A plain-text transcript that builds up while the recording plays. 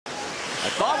I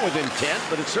thought with intent,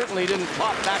 but it certainly didn't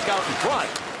pop back out in front.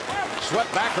 Swept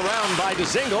back around by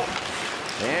DeZingle.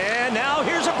 And now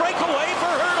here's a breakaway for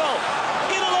Hertl.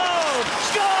 In alone.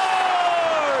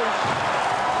 Scores!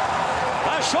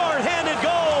 A short-handed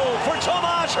goal for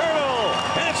Tomas Hertl.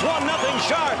 And it's 1-0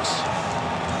 Sharks.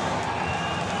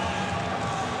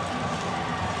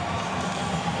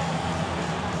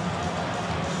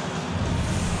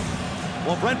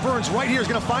 Well, Brent Burns right here is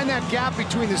going to find that gap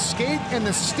between the skate and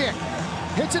the stick.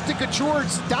 Hits it to Couture,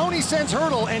 down he sends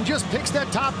Hertl, and just picks that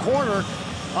top corner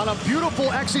on a beautiful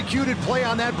executed play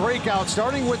on that breakout,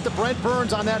 starting with the Brent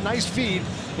Burns on that nice feed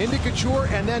into Couture,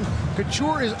 and then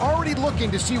Couture is already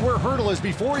looking to see where Hertl is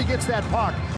before he gets that puck.